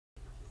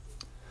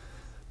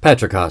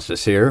Patrick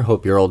Costas here.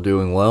 Hope you're all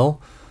doing well.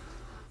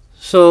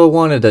 So, I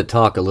wanted to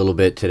talk a little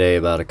bit today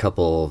about a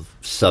couple of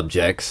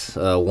subjects.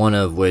 One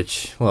of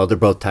which, well, they're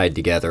both tied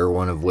together.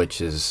 One of which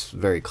is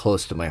very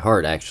close to my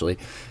heart, actually.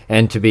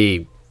 And to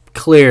be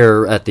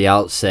clear at the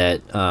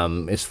outset,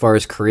 as far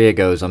as Korea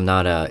goes, I'm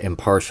not an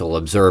impartial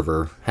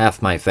observer.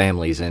 Half my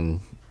family's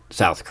in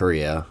South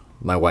Korea.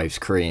 My wife's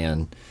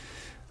Korean.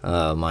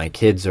 My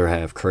kids are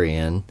half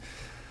Korean.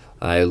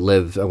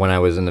 When I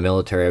was in the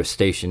military, I was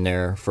stationed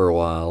there for a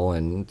while,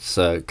 and it's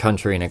a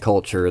country and a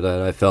culture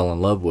that I fell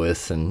in love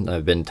with, and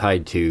I've been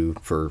tied to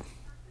for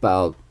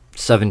about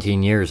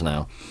 17 years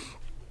now.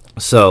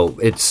 So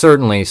it's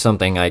certainly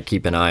something I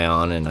keep an eye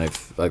on, and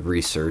I've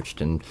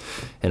researched and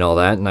all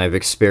that, and I've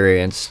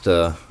experienced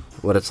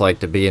what it's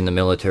like to be in the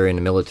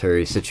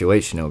military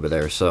situation over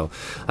there. So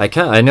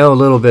I know a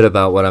little bit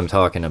about what I'm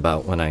talking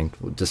about when I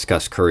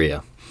discuss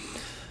Korea.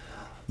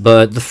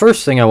 But the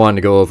first thing I wanted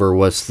to go over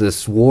was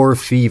this war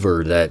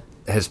fever that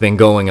has been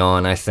going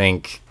on, I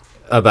think,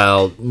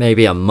 about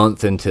maybe a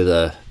month into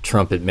the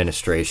Trump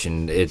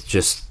administration.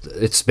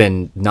 It's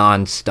been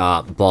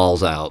nonstop,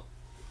 balls out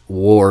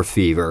war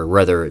fever,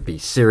 whether it be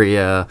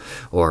Syria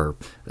or,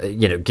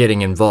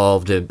 getting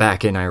involved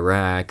back in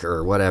Iraq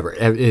or whatever.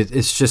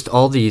 It's just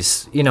all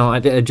these,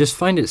 I just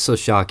find it so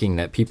shocking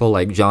that people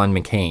like John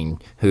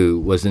McCain, who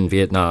was in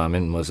Vietnam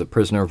and was a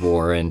prisoner of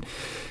war, and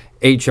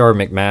H.R.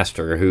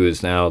 McMaster, who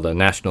is now the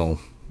National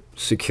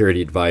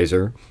Security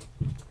Advisor.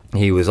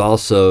 He was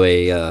also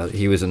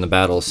he was in the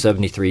Battle of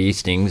 73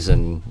 Eastings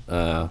in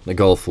the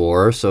Gulf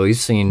War, so he's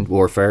seen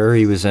warfare.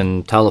 He was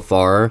in Tal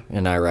Afar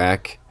in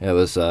Iraq.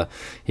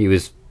 He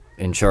was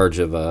in charge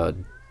of a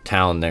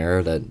town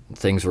there that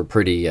things were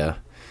pretty, as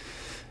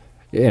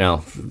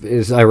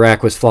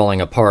Iraq was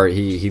falling apart,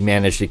 he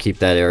managed to keep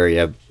that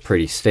area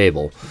pretty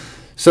stable.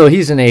 So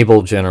he's an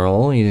able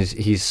general.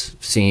 He's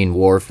seen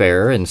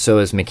warfare, and so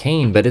is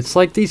McCain. But it's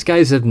like these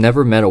guys have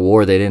never met a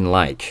war they didn't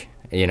like,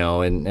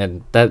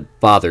 and that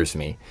bothers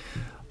me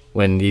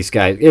when these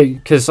guys,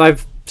 because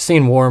I've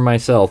seen war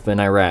myself in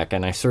Iraq,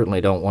 and I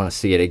certainly don't want to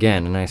see it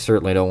again, and I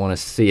certainly don't want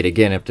to see it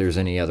again if there's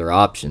any other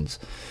options.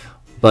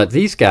 But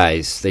these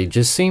guys, they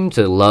just seem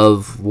to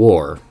love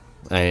war.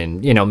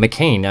 And,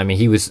 McCain, I mean,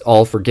 he was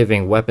all for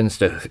giving weapons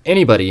to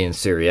anybody in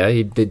Syria.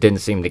 He didn't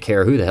seem to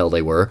care who the hell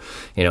they were.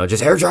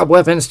 Just airdrop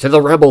weapons to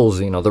the rebels,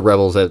 the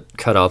rebels that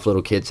cut off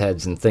little kids'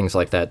 heads and things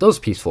like that. Those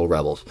peaceful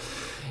rebels.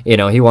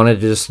 He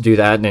wanted to just do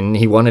that, and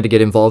he wanted to get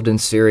involved in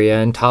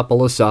Syria and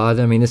topple Assad.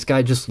 I mean, this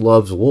guy just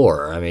loves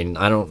war. I mean,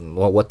 I don't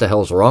know what the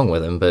hell's wrong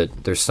with him,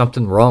 but there's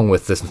something wrong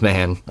with this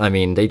man. I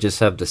mean, they just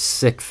have the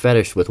sick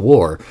fetish with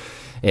war.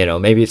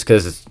 Maybe it's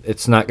because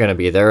it's not going to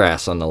be their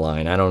ass on the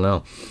line. I don't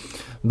know.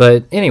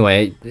 But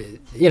anyway,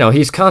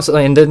 he's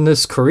constantly, and then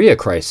this Korea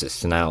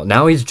crisis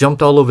now he's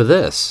jumped all over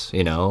this,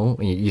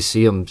 you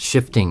see him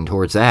shifting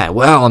towards that.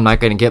 Well, I'm not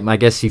going to I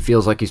guess he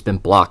feels like he's been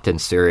blocked in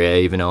Syria,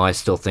 even though I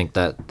still think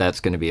that that's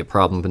going to be a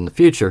problem in the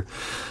future.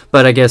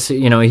 But I guess,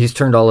 he's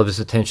turned all of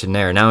his attention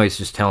there. Now he's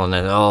just telling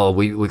that,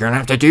 we're going to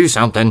have to do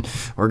something.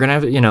 We're going to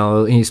have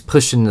to, he's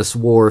pushing this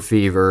war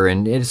fever.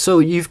 And so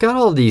you've got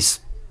all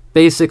these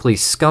basically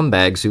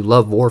scumbags who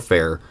love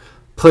warfare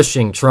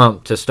pushing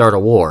Trump to start a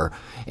war.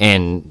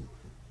 And,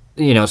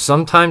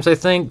 sometimes I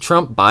think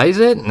Trump buys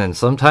it, and then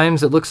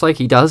sometimes it looks like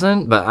he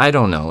doesn't, but I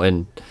don't know.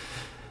 And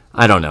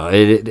I don't know.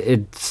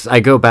 I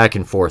go back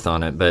and forth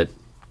on it, but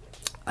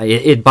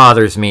it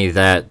bothers me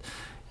that,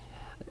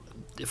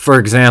 for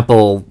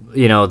example,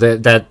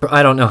 that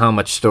I don't know how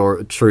much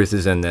truth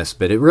is in this,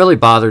 but it really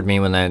bothered me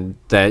when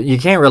that you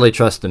can't really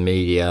trust the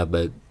media,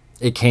 but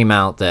it came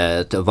out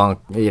that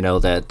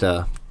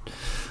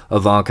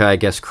Ivanka, I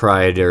guess,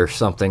 cried or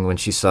something when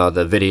she saw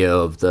the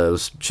video of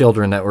those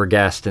children that were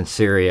gassed in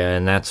Syria,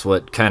 and that's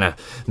what kind of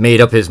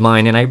made up his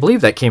mind. And I believe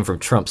that came from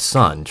Trump's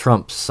son.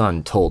 Trump's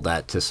son told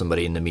that to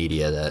somebody in the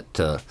media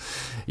that,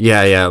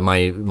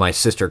 my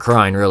sister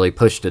crying really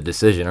pushed a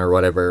decision or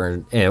whatever.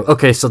 And,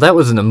 okay, so that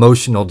was an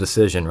emotional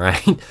decision,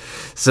 right?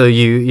 So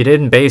you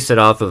didn't base it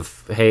off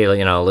of, hey,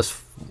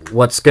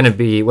 what's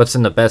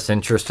in the best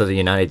interest of the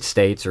United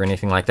States or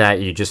anything like that.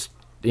 You just,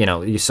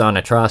 you saw an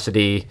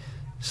atrocity.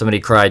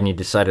 Somebody cried and you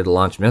decided to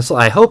launch a missile.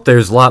 I hope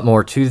there's a lot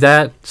more to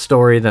that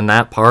story than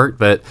that part,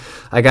 but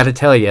I got to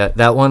tell you,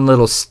 that one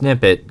little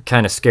snippet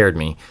kind of scared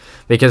me,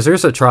 because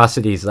there's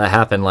atrocities that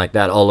happen like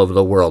that all over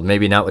the world.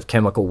 Maybe not with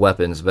chemical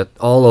weapons, but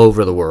all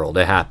over the world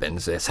it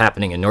happens. It's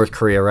happening in North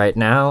Korea right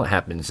now. It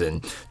happens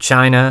in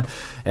China.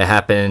 It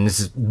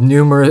happens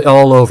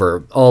all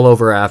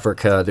over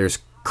Africa. There's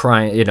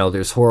crying,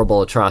 there's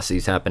horrible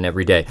atrocities happen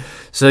every day.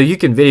 So you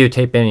can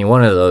videotape any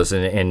one of those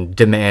and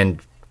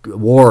demand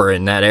war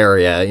in that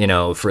area,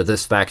 for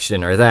this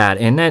faction or that,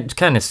 and that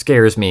kind of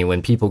scares me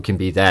when people can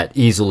be that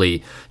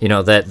easily,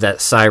 that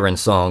siren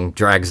song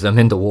drags them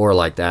into war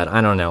like that. I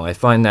don't know. I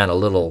find that a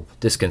little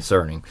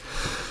disconcerting.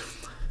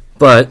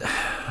 But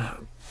I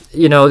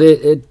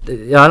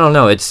don't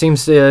know. It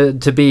seems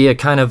to be a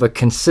kind of a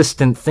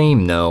consistent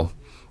theme, though,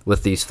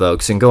 with these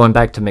folks. And going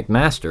back to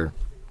McMaster,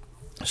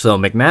 So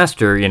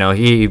McMaster,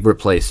 he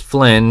replaced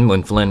Flynn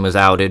when Flynn was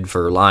outed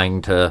for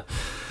lying to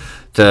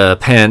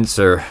Pence,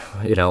 or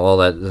all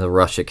that, the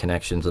Russia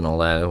connections and all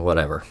that,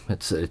 whatever.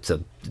 It's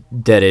a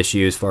dead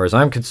issue as far as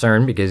I'm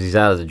concerned, because he's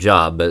out of the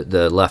job. But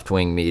the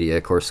left-wing media,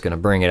 of course, is going to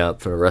bring it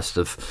up for the rest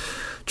of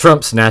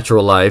Trump's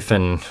natural life,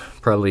 and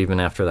probably even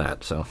after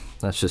that. So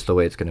that's just the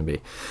way it's going to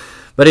be.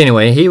 But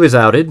anyway, he was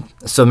outed,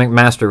 so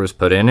McMaster was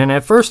put in. And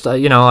at first,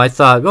 I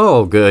thought,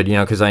 oh, good,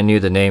 because I knew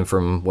the name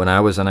from when I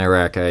was in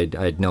Iraq.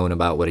 I'd known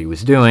about what he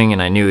was doing,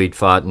 and I knew he'd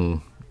fought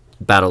in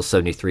Battle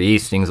 73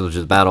 Eastings, which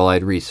is a battle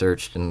I'd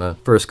researched in the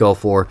first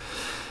Gulf War.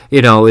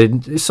 So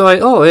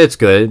it's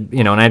good,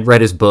 and I'd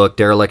read his book,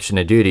 Dereliction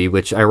of Duty,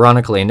 which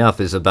ironically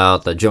enough is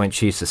about the Joint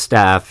Chiefs of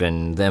Staff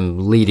and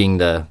them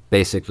leading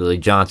basically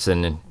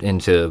Johnson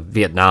into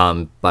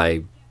Vietnam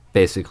by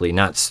basically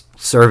not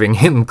serving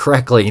him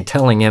correctly,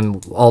 telling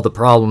him all the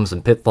problems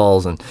and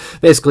pitfalls, and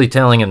basically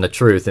telling him the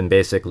truth, and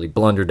basically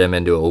blundered him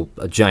into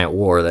a giant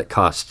war that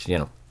cost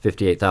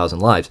 58,000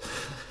 lives.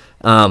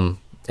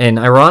 And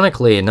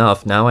ironically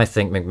enough, now I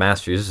think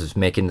McMaster's is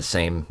making the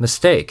same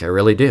mistake. I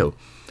really do.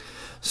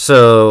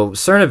 So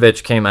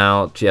Cernovich came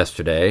out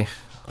yesterday.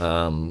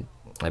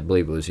 I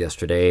believe it was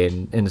yesterday,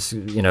 and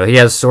he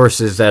has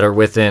sources that are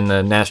within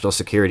the National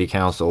Security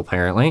Council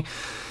apparently.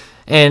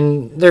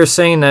 And they're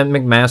saying that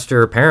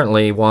McMaster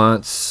apparently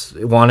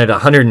wanted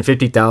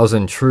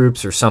 150,000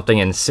 troops or something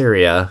in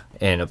Syria,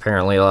 and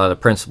apparently a lot of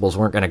the principals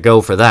weren't going to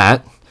go for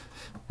that.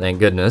 Thank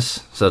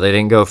goodness. So they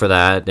didn't go for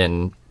that,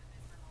 and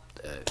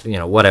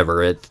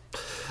whatever.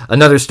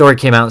 Another story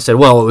came out and said,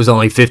 well, it was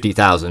only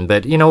 50,000.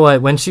 But you know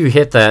what? Once you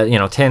hit that,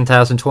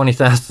 10,000,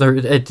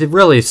 20,000, it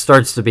really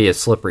starts to be a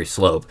slippery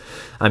slope.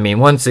 I mean,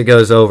 once it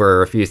goes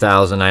over a few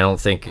thousand, I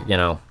don't think,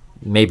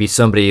 maybe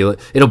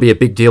it'll be a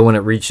big deal when it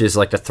reaches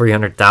like the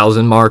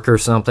 300,000 mark or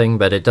something,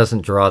 but it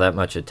doesn't draw that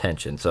much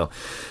attention. So,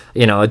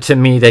 to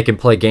me, they can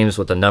play games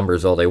with the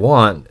numbers all they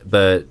want,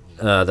 but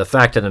the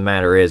fact of the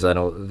matter is,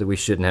 we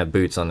shouldn't have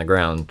boots on the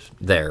ground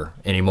there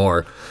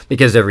anymore,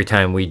 because every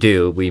time we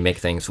do, we make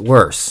things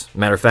worse.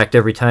 Matter of fact,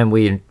 every time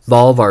we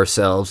involve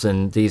ourselves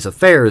in these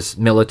affairs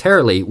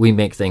militarily, we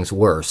make things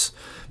worse.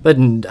 But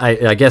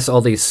I guess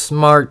all these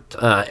smart,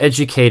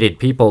 educated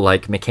people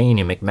like McCain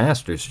and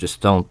McMaster's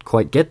just don't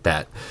quite get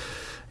that.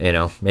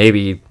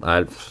 Maybe,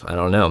 I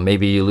don't know,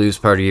 maybe you lose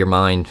part of your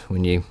mind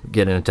when you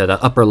get into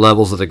the upper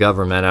levels of the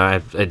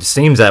government. It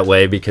seems that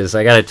way, because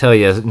I got to tell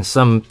you, in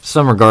some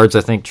regards,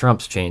 I think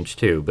Trump's changed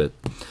too, but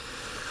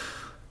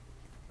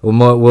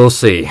we'll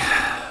see.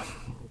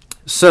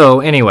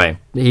 So anyway,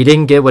 he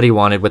didn't get what he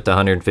wanted with the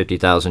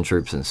 150,000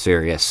 troops in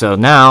Syria. So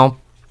now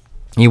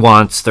he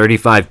wants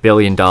 $35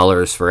 billion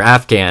for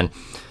Afghanistan,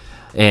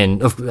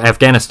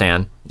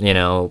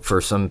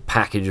 for some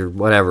package or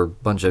whatever,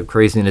 bunch of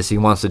craziness he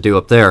wants to do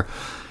up there.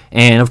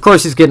 And of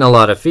course, he's getting a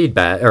lot of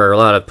feedback, or a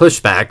lot of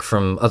pushback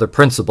from other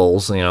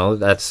principals.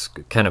 That's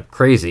kind of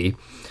crazy.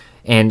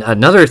 And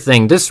another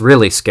thing, this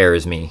really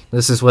scares me.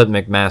 This is what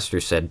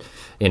McMaster said,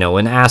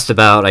 when asked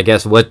about, I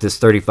guess, what this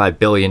 $35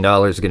 billion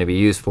is going to be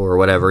used for or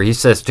whatever. He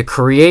says, to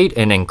create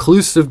an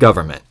inclusive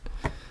government.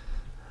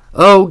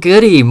 Oh,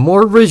 goody,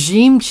 more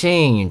regime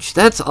change.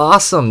 That's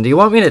awesome. Do you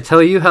want me to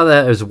tell you how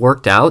that has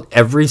worked out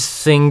every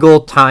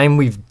single time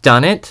we've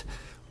done it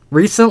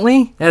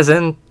recently? As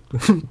in,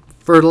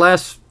 for the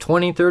last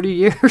 20, 30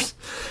 years?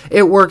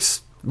 It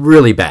works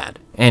really bad,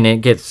 and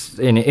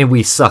and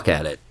we suck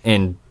at it.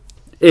 And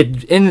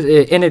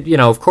it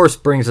of course,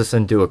 brings us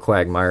into a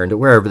quagmire, into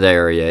wherever the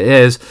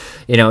area is.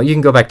 You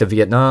can go back to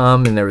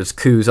Vietnam, and there was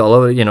coups all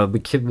over.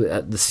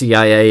 The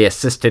CIA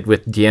assisted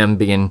with Diem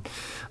being,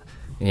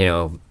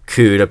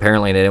 could.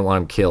 Apparently, they didn't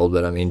want him killed,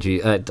 but I mean,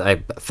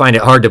 I find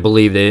it hard to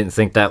believe they didn't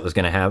think that was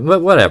going to happen,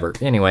 but whatever.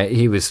 Anyway,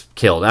 he was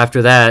killed.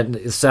 After that,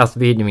 the South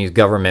Vietnamese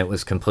government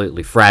was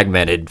completely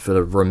fragmented for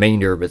the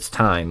remainder of its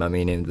time. I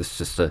mean, it was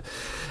just a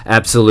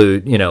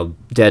absolute,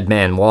 dead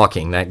man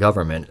walking, that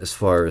government, as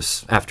far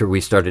as after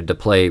we started to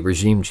play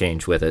regime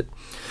change with it.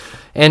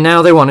 And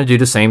now they want to do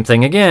the same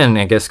thing again,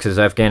 I guess, because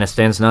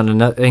Afghanistan's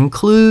not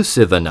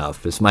inclusive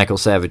enough, as Michael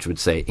Savage would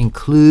say.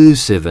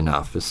 Inclusive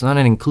enough. It's not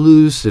an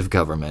inclusive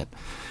government.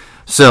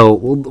 So,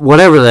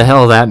 whatever the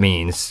hell that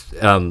means,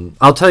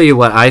 I'll tell you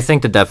what I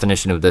think the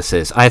definition of this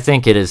is. I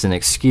think it is an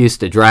excuse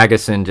to drag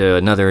us into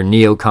another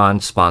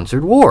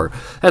neocon-sponsored war.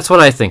 That's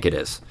what I think it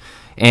is.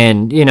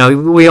 And,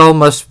 we all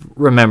must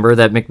remember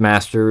that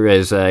McMaster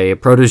is a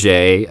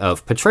protege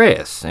of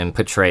Petraeus. And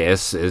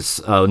Petraeus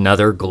is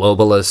another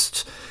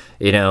globalist,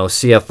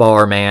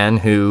 CFR man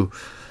who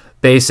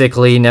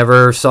basically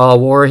never saw a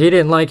war he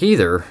didn't like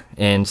either.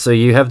 And so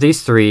you have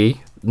these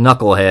three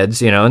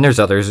knuckleheads, and there's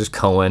others, there's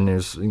Cohen,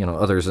 there's,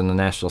 others in the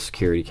National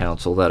Security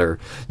Council that are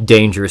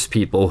dangerous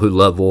people who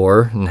love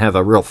war and have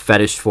a real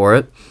fetish for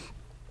it.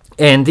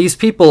 And these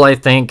people, I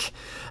think,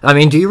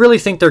 do you really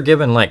think they're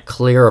giving,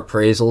 clear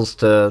appraisals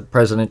to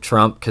President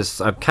Trump? Because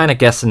I'm kind of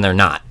guessing they're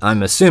not.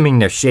 I'm assuming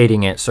they're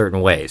shading it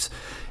certain ways.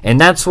 And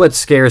that's what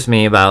scares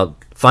me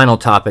about final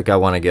topic I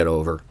want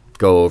to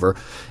go over,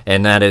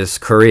 and that is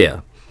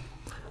Korea.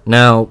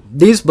 Now,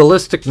 these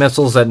ballistic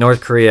missiles that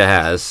North Korea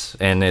has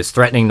and is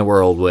threatening the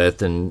world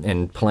with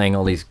and playing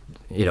all these,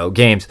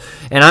 games,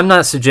 and I'm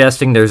not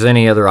suggesting there's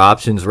any other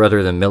options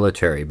rather than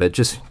military, but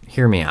just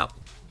hear me out.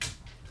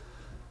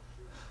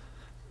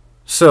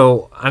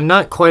 So, I'm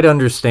not quite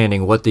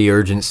understanding what the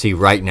urgency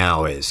right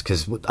now is,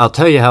 because I'll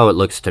tell you how it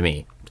looks to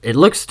me. It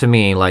looks to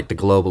me like the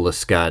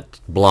globalists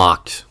got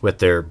blocked with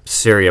their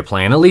Syria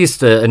plan, at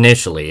least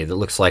initially. It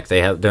looks like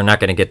they're not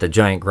going to get the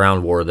giant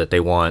ground war that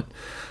they want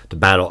to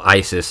battle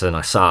ISIS and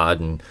Assad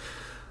and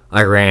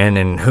Iran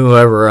and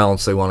whoever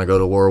else they want to go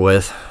to war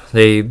with.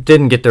 They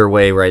didn't get their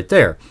way right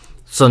there.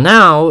 So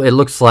now it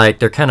looks like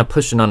they're kind of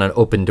pushing on an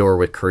open door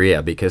with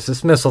Korea, because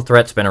this missile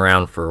threat's been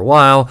around for a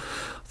while.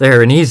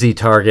 They're an easy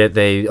target.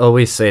 They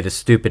always say the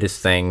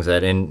stupidest things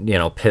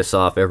that piss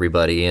off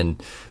everybody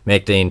and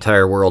make the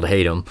entire world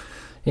hate them.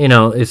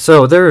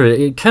 So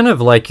they're kind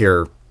of like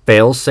your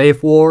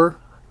fail-safe war.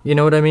 You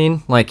know what I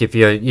mean? Like if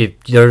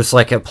there's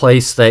like a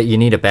place that you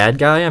need a bad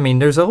guy. I mean,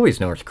 there's always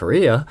North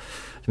Korea.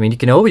 I mean, you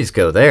can always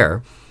go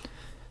there.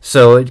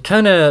 So it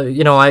kind of,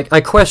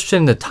 I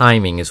question the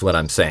timing is what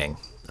I'm saying.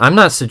 I'm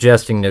not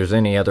suggesting there's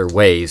any other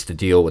ways to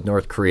deal with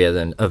North Korea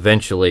than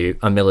eventually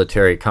a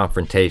military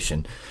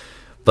confrontation.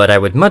 But I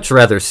would much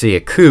rather see a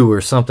coup or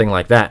something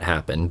like that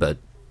happen. But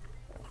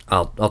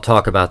I'll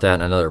talk about that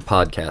in another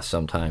podcast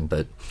sometime.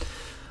 But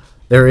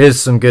there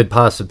is some good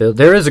possibility.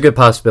 There is a good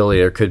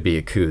possibility there could be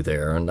a coup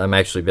there, and I've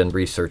actually been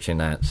researching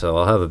that. So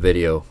I'll have a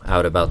video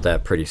out about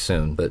that pretty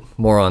soon. But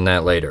more on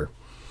that later.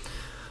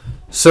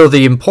 So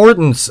the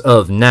importance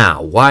of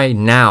now. Why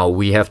now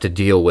we have to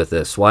deal with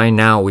this? Why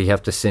now we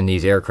have to send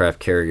these aircraft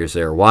carriers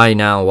there? Why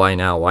now? Why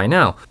now? Why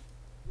now?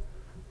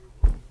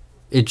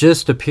 It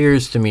just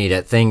appears to me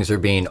that things are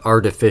being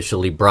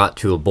artificially brought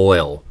to a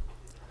boil.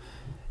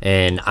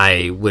 And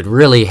I would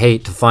really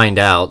hate to find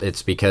out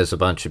it's because a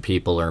bunch of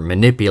people are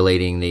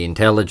manipulating the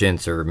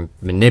intelligence or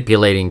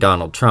manipulating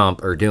Donald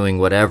Trump or doing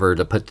whatever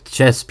to put the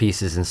chess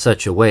pieces in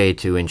such a way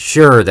to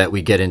ensure that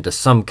we get into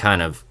some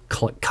kind of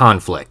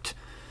conflict.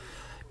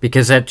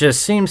 Because that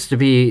just seems to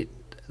be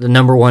the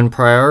number one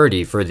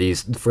priority for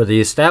the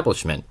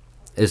establishment,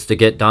 is to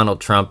get Donald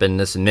Trump and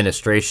this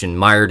administration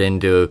mired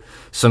into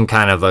some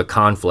kind of a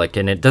conflict.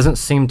 And it doesn't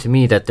seem to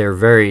me that they're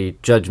very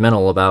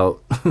judgmental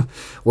about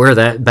where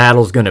that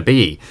battle's going to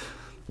be.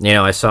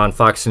 I saw on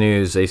Fox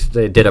News, they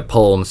did a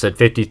poll and said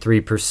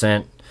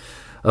 53%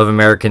 of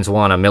Americans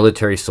want a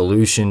military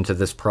solution to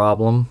this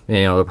problem,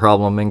 the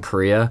problem in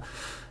Korea.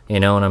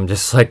 And I'm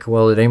just like,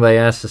 well, did anybody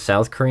ask the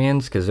South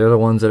Koreans? Because they're the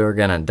ones that are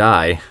going to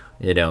die.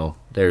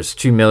 There's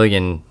 2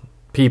 million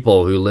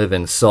people who live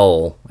in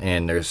Seoul,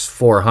 and there's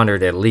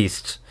 400 at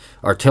least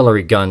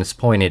artillery guns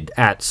pointed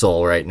at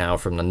Seoul right now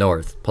from the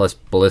north, plus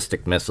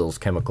ballistic missiles,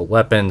 chemical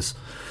weapons,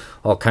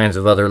 all kinds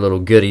of other little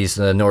goodies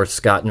the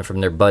North's gotten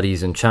from their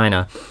buddies in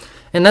China.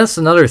 And that's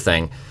another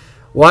thing.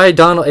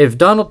 If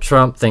Donald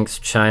Trump thinks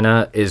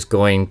China is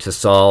going to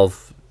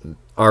solve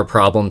our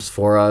problems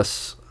for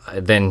us,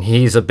 then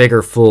he's a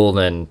bigger fool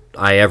than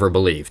I ever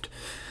believed,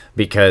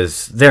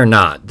 because they're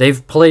not.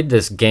 They've played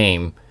this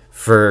game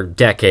for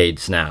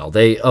decades now.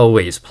 They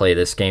always play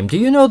this game. Do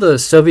you know the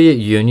Soviet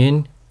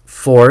Union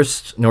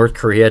forced North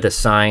Korea to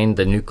sign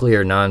the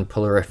Nuclear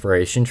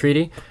Non-Proliferation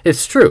Treaty?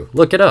 It's true.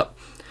 Look it up.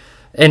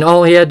 And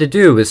all he had to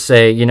do was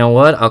say, you know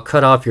what, I'll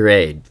cut off your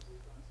aid.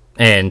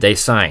 And they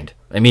signed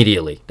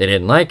immediately. They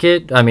didn't like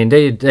it. I mean,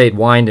 they'd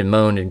whined and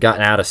moaned and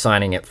gotten out of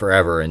signing it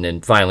forever. And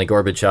then finally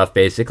Gorbachev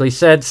basically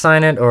said,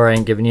 sign it or I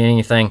ain't giving you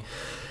anything.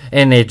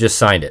 And they just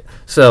signed it.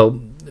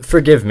 So,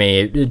 forgive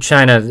me,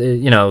 China,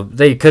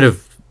 they could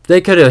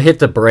have hit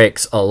the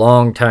brakes a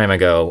long time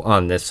ago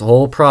on this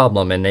whole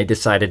problem, and they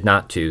decided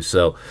not to.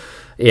 So,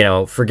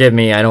 forgive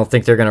me. I don't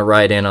think they're going to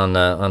ride in on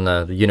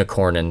the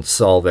unicorn and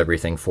solve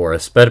everything for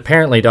us. But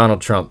apparently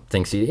Donald Trump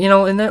thinks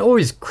and that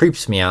always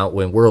creeps me out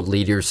when world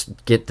leaders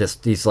get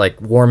these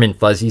like warm and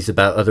fuzzies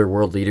about other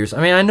world leaders.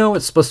 I mean, I know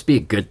it's supposed to be a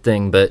good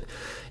thing, but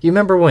you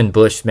remember when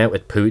Bush met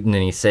with Putin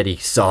and he said he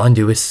saw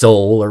into his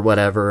soul or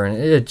whatever, and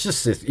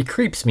it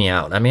creeps me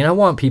out. I mean, I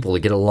want people to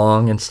get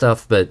along and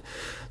stuff, but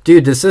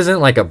dude, this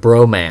isn't like a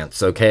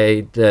bromance,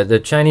 okay?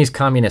 The Chinese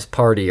Communist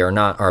Party are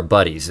not our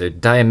buddies. They're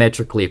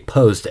diametrically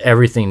opposed to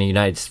everything the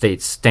United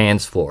States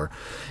stands for.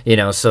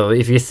 So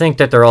if you think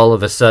that they're all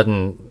of a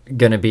sudden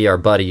going to be our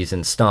buddies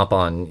and stomp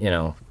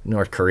on,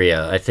 North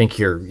Korea, I think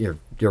you're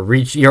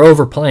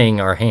overplaying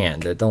our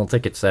hand. I don't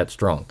think it's that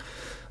strong.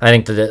 I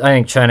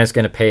think China's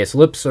going to pay us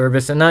lip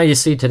service, and now you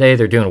see today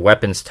they're doing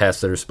weapons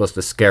tests that are supposed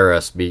to scare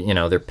us.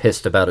 They're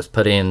pissed about us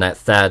putting in that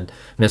THAAD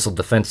missile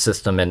defense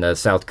system in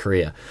South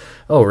Korea.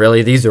 Oh,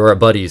 really? These are our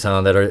buddies, huh?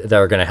 That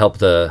are going to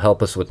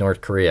help us with North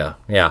Korea.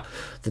 Yeah,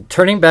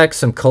 turning back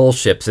some coal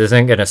ships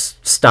isn't going to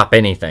stop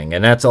anything,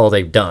 and that's all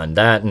they've done.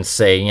 That and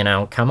say,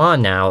 come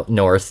on now,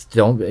 North,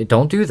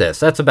 don't do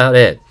this. That's about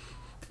it.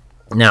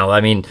 Now,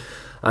 I mean,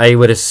 I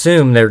would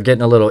assume they're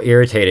getting a little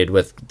irritated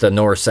with the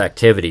North's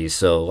activities,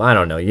 so I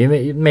don't know.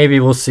 Maybe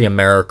we'll see a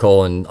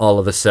miracle, and all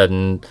of a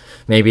sudden,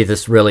 maybe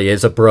this really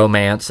is a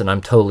bromance, and I'm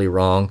totally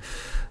wrong.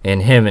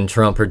 and him and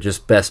Trump are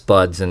just best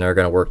buds and they're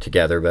going to work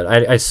together. But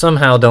I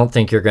somehow don't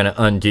think you're going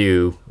to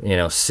undo,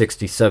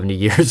 60, 70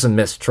 years of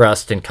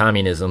mistrust and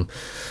communism,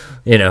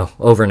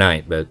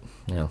 overnight. But,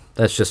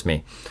 that's just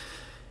me.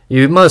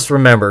 You must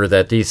remember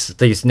that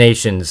these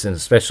nations, and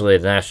especially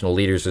the national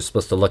leaders, are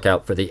supposed to look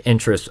out for the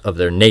interests of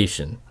their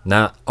nation,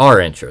 not our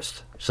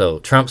interest. So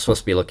Trump's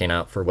supposed to be looking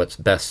out for what's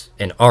best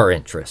in our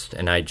interest.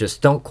 And I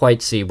just don't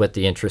quite see what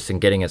the interest in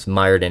getting us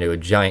mired into a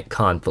giant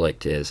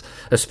conflict is,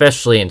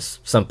 especially in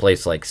some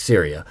place like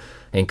Syria.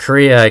 In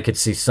Korea, I could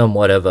see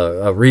somewhat of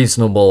a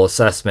reasonable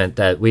assessment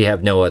that we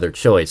have no other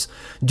choice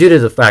due to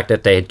the fact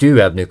that they do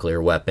have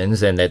nuclear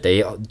weapons and that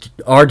they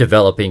are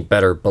developing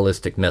better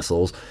ballistic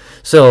missiles.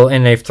 So,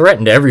 and they've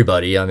threatened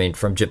everybody. I mean,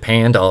 from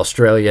Japan to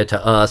Australia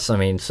to us. I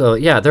mean, so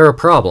yeah, they're a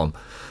problem.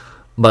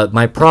 But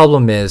my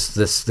problem is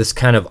this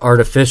kind of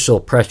artificial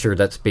pressure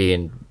that's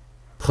being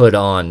put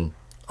on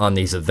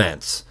these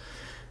events.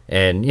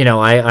 And,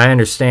 I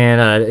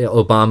understand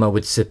Obama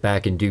would sit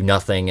back and do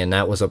nothing, and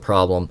that was a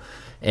problem.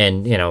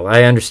 And,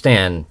 I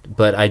understand,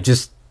 but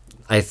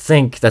I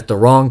think that the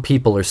wrong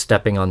people are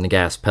stepping on the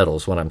gas pedal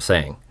is what I'm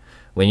saying.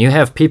 When you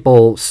have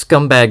people,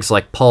 scumbags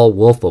like Paul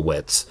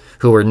Wolfowitz,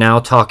 who are now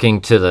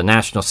talking to the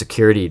National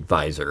Security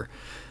Advisor,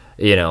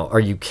 are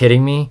you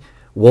kidding me?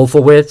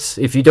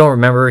 Wolfowitz, if you don't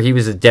remember, he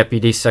was a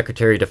deputy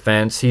secretary of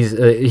defense. He's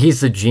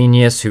the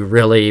genius who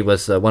really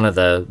was one of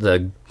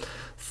the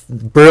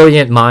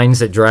brilliant minds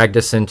that dragged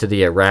us into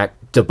the Iraq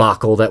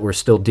debacle that we're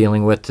still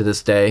dealing with to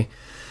this day.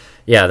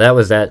 Yeah, that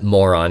was that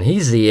moron.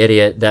 He's the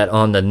idiot that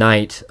on the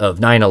night of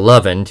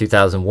 9/11,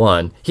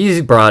 2001,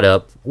 he's brought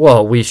up,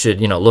 well, we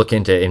should, look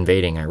into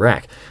invading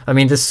Iraq. I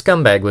mean, this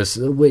scumbag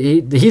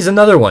he's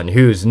another one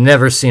who's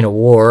never seen a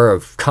war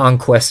of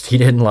conquest he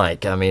didn't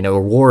like. I mean, a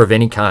war of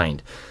any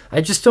kind. I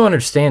just don't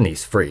understand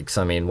these freaks.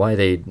 I mean, why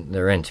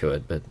they're into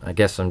it, but I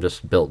guess I'm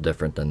just built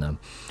different than them.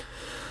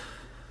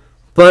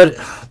 But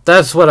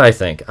that's what I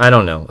think. I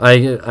don't know.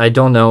 I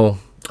don't know.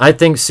 I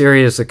think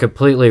Syria is a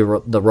completely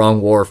the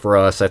wrong war for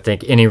us. I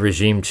think any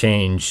regime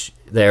change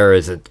there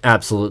is an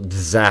absolute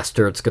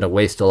disaster. It's going to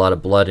waste a lot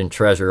of blood and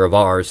treasure of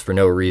ours for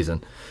no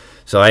reason.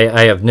 So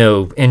I have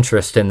no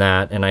interest in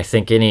that, and I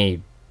think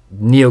any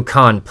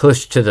neocon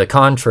push to the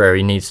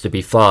contrary needs to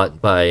be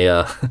fought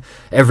by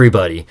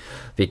everybody,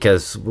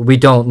 because we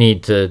don't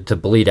need to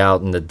bleed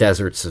out in the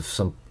deserts of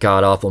some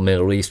god-awful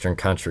Middle Eastern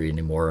country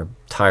anymore. I'm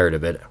tired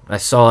of it. I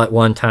saw it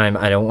one time.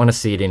 I don't want to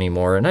see it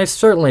anymore, and I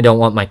certainly don't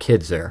want my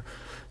kids there.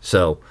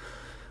 So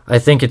I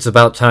think it's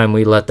about time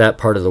we let that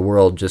part of the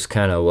world just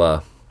kind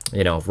of,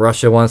 if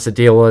Russia wants to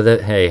deal with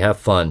it, hey, have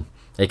fun.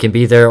 It can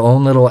be their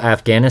own little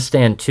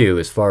Afghanistan too,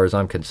 as far as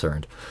I'm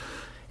concerned.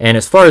 And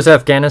as far as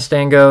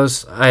Afghanistan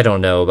goes, I don't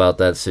know about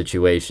that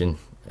situation.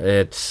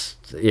 It's,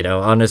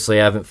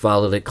 honestly, I haven't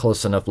followed it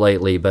close enough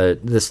lately,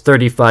 but this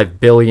 $35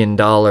 billion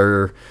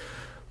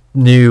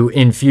new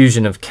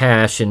infusion of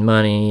cash and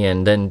money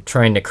and then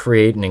trying to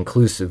create an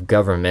inclusive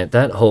government,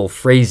 that whole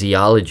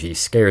phraseology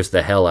scares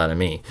the hell out of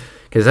me.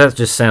 Because that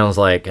just sounds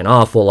like an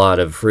awful lot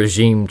of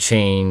regime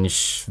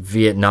change,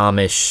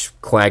 Vietnamish,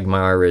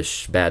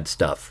 quagmire-ish bad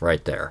stuff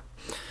right there.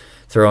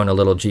 Throw in a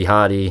little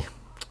jihadi,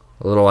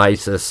 a little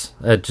ISIS.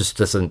 That just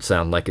doesn't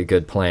sound like a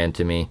good plan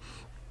to me.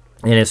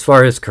 And as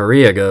far as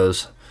Korea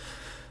goes,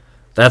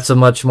 that's a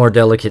much more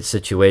delicate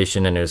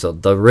situation, and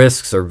the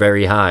risks are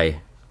very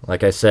high.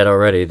 Like I said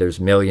already, there's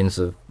millions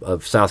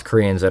of South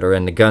Koreans that are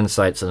in the gun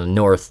sites in the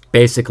north,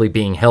 basically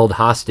being held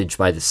hostage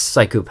by this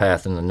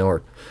psychopath in the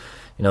north.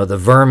 The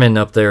vermin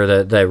up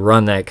there that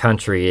run that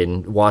country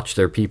and watch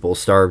their people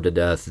starve to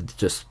death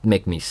just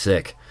make me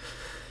sick.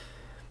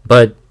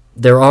 But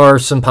there are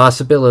some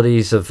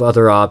possibilities of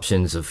other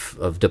options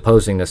of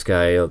deposing this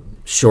guy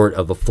short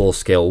of a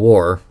full-scale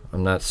war.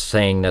 I'm not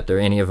saying that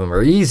any of them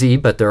are easy,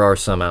 but there are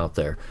some out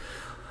there.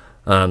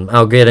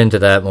 I'll get into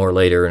that more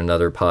later in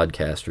another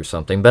podcast or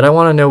something. But I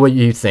want to know what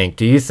you think.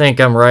 Do you think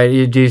I'm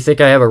right? Do you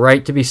think I have a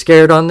right to be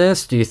scared on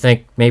this? Do you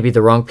think maybe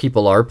the wrong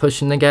people are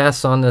pushing the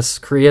gas on this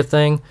Korea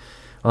thing,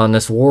 on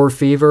this war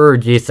fever? Or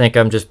do you think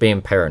I'm just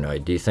being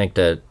paranoid? Do you think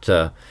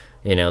that,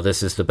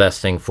 this is the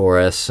best thing for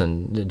us?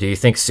 And do you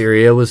think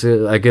Syria was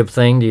a good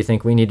thing? Do you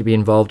think we need to be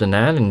involved in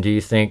that? And do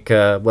you think,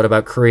 what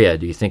about Korea?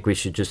 Do you think we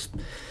should just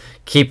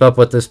keep up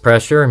with this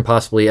pressure and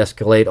possibly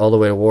escalate all the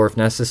way to war if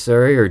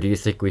necessary? Or do you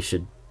think we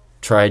should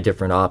try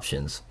different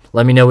options?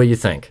 Let me know what you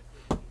think.